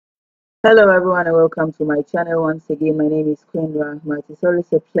Hello everyone and welcome to my channel once again. My name is Queen Rahmat. It's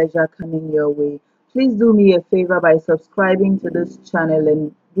always a pleasure coming your way. Please do me a favor by subscribing to this channel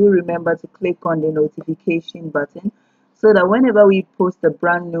and do remember to click on the notification button so that whenever we post a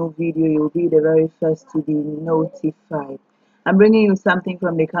brand new video, you'll be the very first to be notified. I'm bringing you something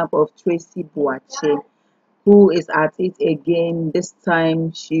from the camp of Tracy Boakye, who is at it again. This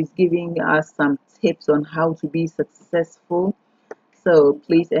time she's giving us some tips on how to be successful. So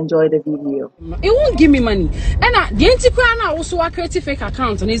please enjoy the video. It won't give me money. And the anti-crime also create a fake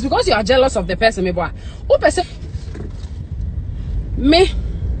account, and it's because you are jealous of the person. Me,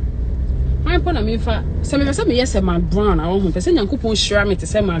 my point I mean for some me yes Mark Brown. I want person yankupon share me to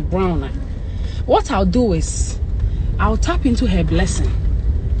say Mark Brown. What I'll do is I'll tap into her blessing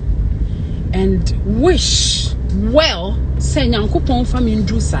and wish well say yankupon family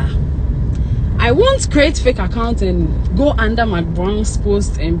drusa. I won't create fake account and go under my Brown's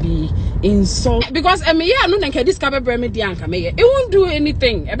post and be insulted because I mean no can discover it won't do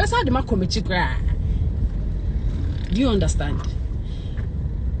anything. Do you understand?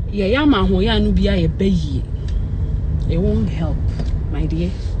 It won't help, my dear.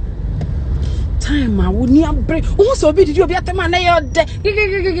 Time I would near break. Also, did you be at the man?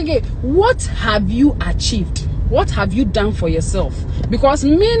 What have you achieved? What have you done for yourself? Because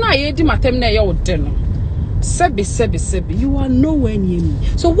me na yedi matem na ya odeno. Sebi, you are nowhere near me.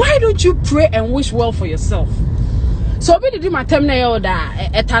 So why don't you pray and wish well for yourself? So be di matem na ya oda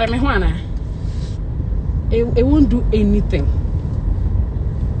etare me ho ana. It won't do anything.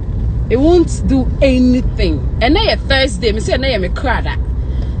 It won't do anything. And now Thursday, me say na me crada.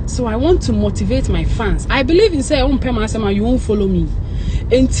 So I want to motivate my fans. I believe in say you won't follow me.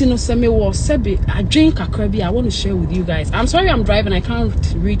 I drink a crabby. I want to share with you guys. I'm sorry I'm driving. I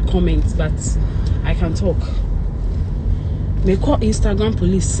can't read comments, but I can talk. May call Instagram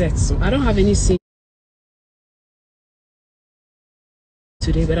police set, so I don't have any scene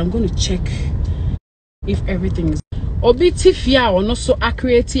today, but I'm going to check if everything is Obitifia or not so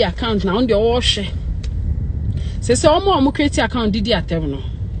accurate account now on the wash. Say so omo create account did at no.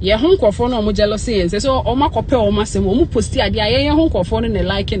 Ye hon kwofo no mo jealousy and say so o makope o masem o mu posti ade aye hon kwofo no na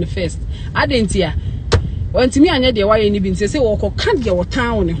like in the first adentia ontimi anya de waye ni bi say wo koka de wo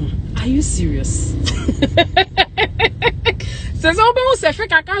town ne ho. Are you serious? Say so be say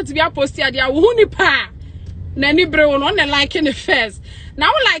fake account bi posti ade a wo hu ni pa na ni bre wo no na like in the first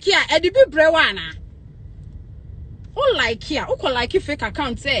now like here e de bi bre wa na o like here o ko like fake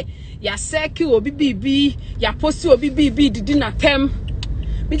account say ya circle obi bibi ya posti obi bibi didi na tem.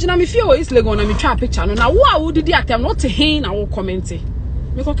 Me feel is Lego na me try picture no. Now who would the attempt not to hin na wo comment.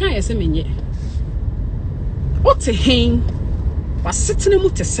 Me ko kan yese menye. What to hin was sitting mu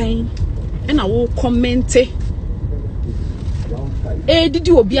te saying and na wo comment. Did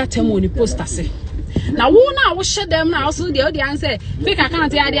you obi atem on the poster say. Now who na wo share them now so the audience say fake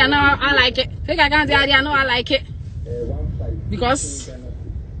account idea now I like it. Fake account idea now I like it. Because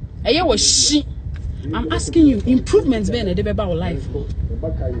was she. I'm asking you improvements be na dey be our life.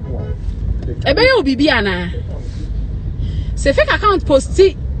 Ebe yo bibi ana. Se fake account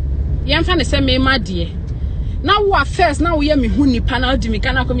posti yem fa ne se me ma de. Now wo first now we me hu nipa na di me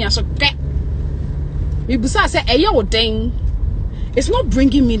kana ko me aso ke. Me busa say eye wo den. It's not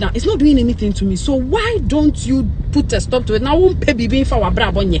bringing me down. It's not doing anything to me. So why don't you put a stop to it? Now won't pay bibi fa wa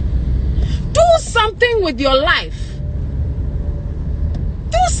bra bonye. Do something with your life.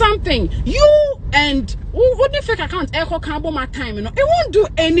 Do something. You and what the fake account echo can my time, you know, it won't do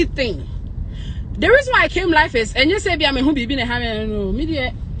anything. The reason why I came life is and you say be am who be na have no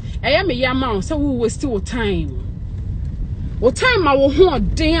media I am a young man, so we still time. What time I will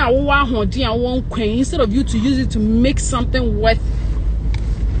hold day I will hold day I won't queen instead of you to use it to make something worth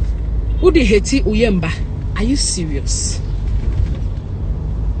Udi heti uyemba. Are you serious?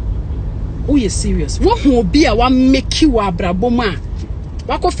 Oh, you serious? What will be a one make you a braboma?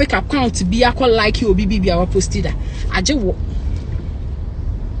 Wako fake account be a like you obi bibi a posted aje wo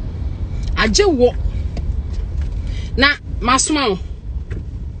na masuma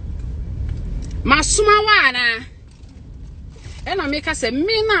wa na e na make say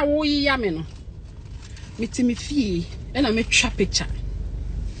me na wo yi ya me no metimi fie e na me twa picture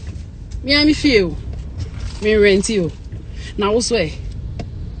me am fie o me rent you na wo so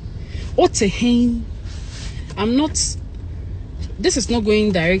o te hin I'm not. This is not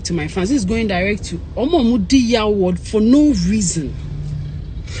going direct to my fans. This is going direct to Omo Mudiya word for no reason.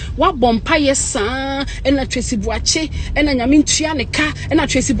 What bompire san and a Tracy Boakye and a Yamin Trianica and a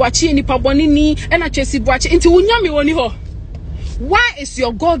Tracy Boakye and Pabonini and a Tracy Boakye into Unyami Woniho. Why is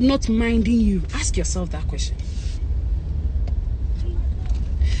your God not minding you? Ask yourself that question.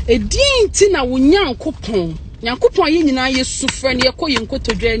 E din ti na wo nyankopon. Nyankopon ye nyina ye sufre ne ye kɔ ye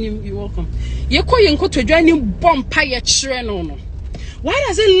nkotodwa anim. You welcome. Ye kɔ ye nkotodwa anim bompa ye kyerɛ no no. Why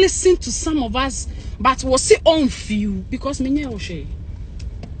does it listen to some of us but will say on few? Because me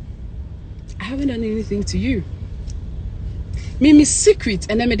I haven't done anything to you. Me secret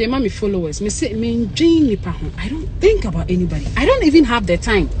and then me demand me followers. Me say me dream nipa ho. I don't think about anybody. I don't even have the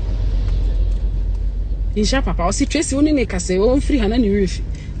time. Insha papa, o si Tracy oni ne kase o free hana ni refi.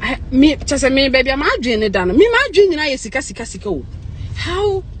 Me just me baby am adwene da no. Me ma adwene na ye sika o.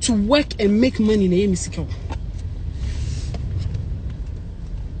 How to work and make money na ye me sika o.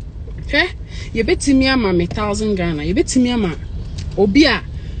 Okay? You betimi ama me 1,000 Ghana. You betimi ama obi a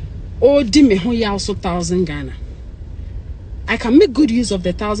o di me ho ya also 1,000 Ghana. I can make good use of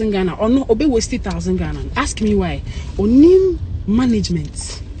the 1,000 Ghana or no obe waste 1,000 Ghana. Ask me why. Onim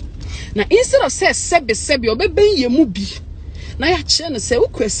management. Now instead of say sebe obe ben ye mu bi. Na ya che no say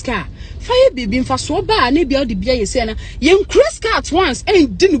ukweska. Fire bibi mfa so ba na bia odi bia ye say na ye nkreska at once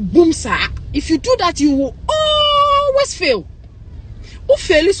and din boom sa. If you do that you will always fail. O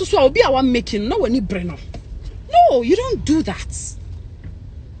fail so obi a wa making no wani bre no. No, you don't do that.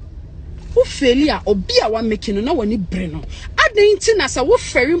 O failure obi a wa making no wani bre no. Adentin na say wo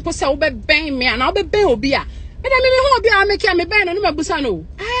feri mpo say wo be ben me na wo be ben obi a. Me da me ho obi a make me ben no me busa no.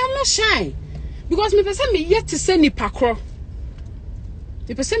 I am not shy. Because me person me yet to say nipa kro.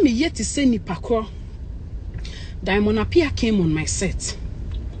 The person me yet to say nipa kro. Diamond Apia came on my set.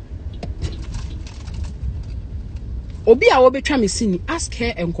 Obi a wo betwa me sini ask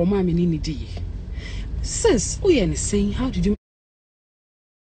her enkoma me ni di. Sis, oh yeah, saying how did you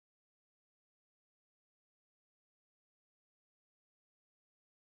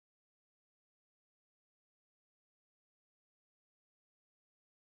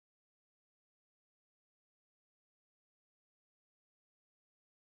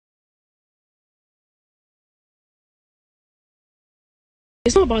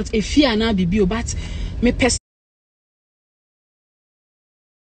it's not about a fear na bibio but me person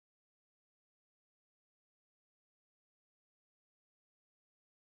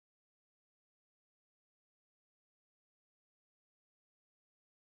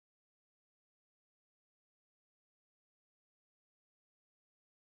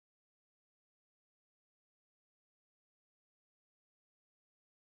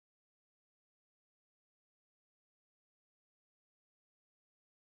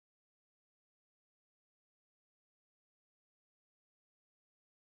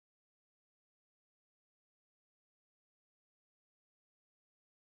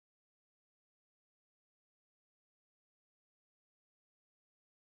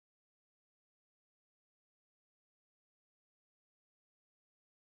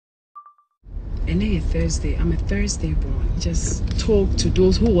and then Thursday. I'm a Thursday born. Just talk to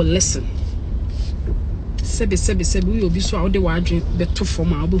those who will listen. Sebe we will be so out the wardrobe beto for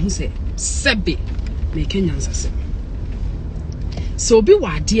my who say Sebe me Kenyans say. So be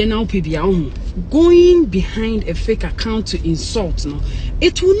what dear now PBA going behind a fake account to insult no.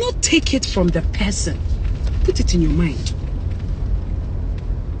 It will not take it from the person. Put it in your mind.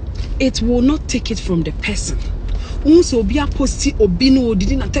 It will not take it from the person. Unso obi aposti obi no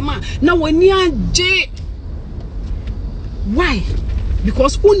odidi na tema na wani age. Why?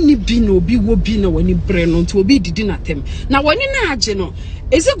 Because uni bi no obi wo bi na wani bre no to obi didi na tem. Na wani na age no,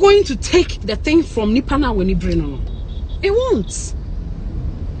 is it going to take the thing from nipa na wani bre no? It won't.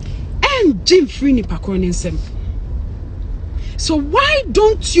 And Jim free nipa nsem. So why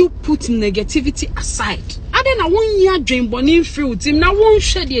don't you put negativity aside? Ade na won ya dream boni free with him na won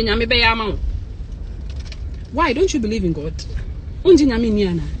hwe de nyame be ya ma. Why don't you believe in God?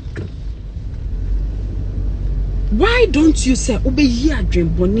 Why don't you say obe ya dream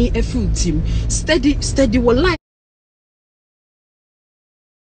boni e free with him? Steady your life.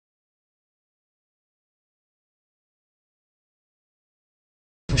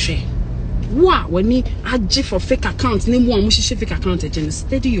 Wa when you aje for fake account name one mushishe fake account again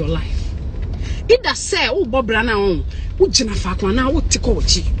steady your life. Either say oh bobra na on wo gina fa kwa na wo tiko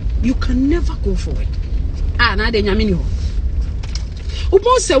ochi. You can never go forward. Ah na de nyame ni ho.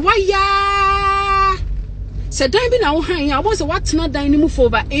 Ubon say waya say dan bi na wo han ya ubon say what na dan ni mu for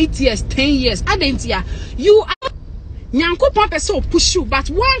over 8 years 10 years adentia you are nyankopon person push you but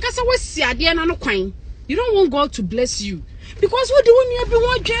one kasa we si ade na no kwan. You don't want God to bless you. Because what do you need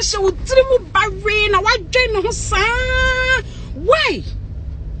everyone just so trimu barre na wa dwen no sa why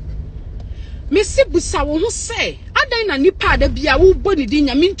me se busa wo ho say adan na nipa da bia wo boni di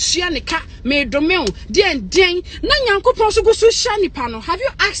nyame ntua ne ka me dome o den na nyankopon so go so sha nipa no. Have you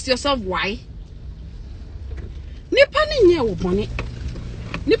asked yourself why? Nipa ne nye wo boni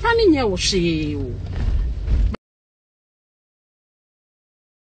nipa ni nye wo hwe o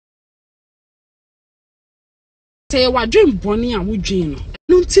say wa dream boni a wo dream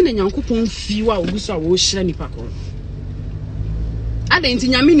no nti na Nyankopon fi wa oguso a wo hira nipa ko ade nti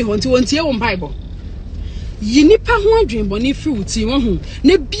nyame ni ho nti won tie wo Bible yi nipa ho adwen boni fi wuti wo hu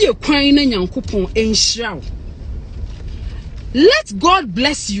na bie kwan na Nyankopon enhira wo. Let God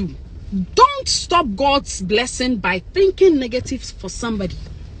bless you. Don't stop God's blessing by thinking negative for somebody.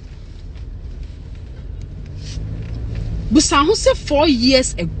 Busa ho say 4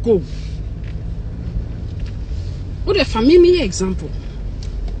 years ago. What a family example.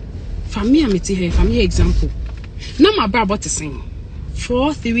 Family amiti here, family example. Now my brother to sing.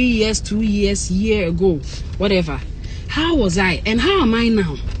 4, 3 years, 2 years, year ago, whatever. How was I and how am I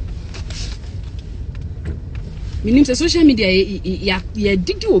now? Meaning social media ya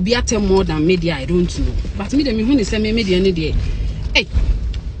did you be at more than media, I don't know. But me me who say me media any day. Hey,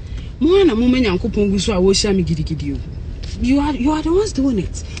 more na moment Nyankopon gu so a wo share me gidigidi o. You are the ones doing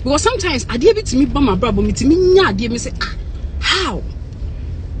it. Because sometimes I dare bit me by my brother, me to me nya me say how?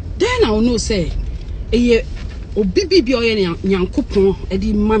 Then I will know say obibi bi oye Nyankopon e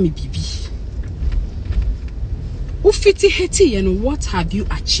di mama bibi. Ufiti heti and what have you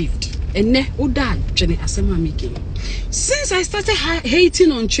achieved? And ne oda jene asema making. Since I started hating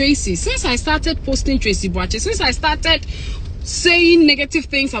on Tracy, since I started posting Tracy Boakye, since I started saying negative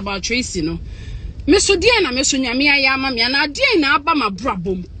things about Tracy, no. Meso dia na meso nyame ayama me na dia na aba ma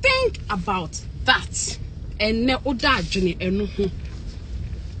brabom. Think about that. And ne oda jene eno ho.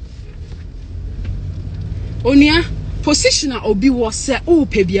 Onia positioner obi was say o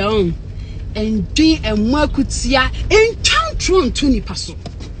pebia on. And doing a mwakutia en tantron to ni paso.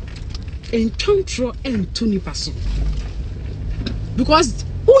 En tantro en to ni paso. Because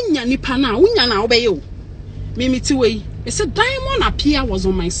unya ni pana, unya na obeyo. Mimiti way. It said Diamond Appear was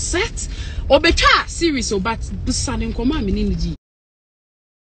on my set. Obecha series but busane nkoma me ni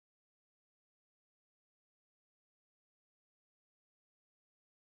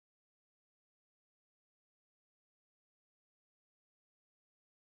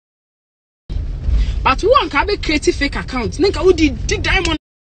but one can be creative fake account. Nka wo di Diamond